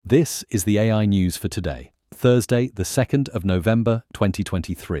This is the AI news for today, Thursday, the 2nd of November,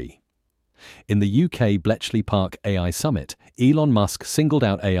 2023. In the UK Bletchley Park AI Summit, Elon Musk singled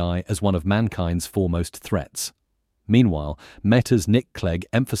out AI as one of mankind's foremost threats. Meanwhile, Meta's Nick Clegg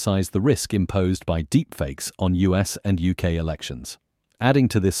emphasized the risk imposed by deepfakes on US and UK elections. Adding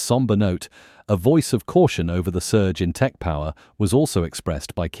to this somber note, a voice of caution over the surge in tech power was also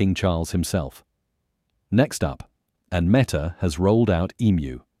expressed by King Charles himself. Next up, and Meta has rolled out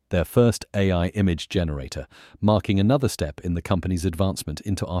Emu, their first AI image generator, marking another step in the company's advancement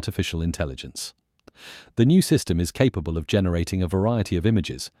into artificial intelligence. The new system is capable of generating a variety of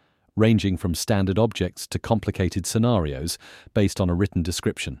images, ranging from standard objects to complicated scenarios based on a written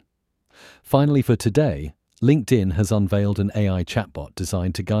description. Finally, for today, LinkedIn has unveiled an AI chatbot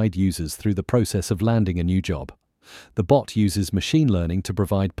designed to guide users through the process of landing a new job. The bot uses machine learning to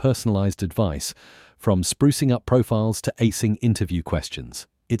provide personalized advice, from sprucing up profiles to acing interview questions.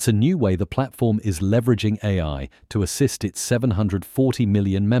 It's a new way the platform is leveraging AI to assist its 740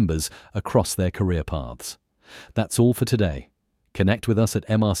 million members across their career paths. That's all for today. Connect with us at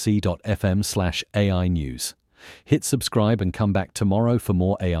mrc.fm/AI news. Hit subscribe and come back tomorrow for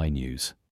more AI news.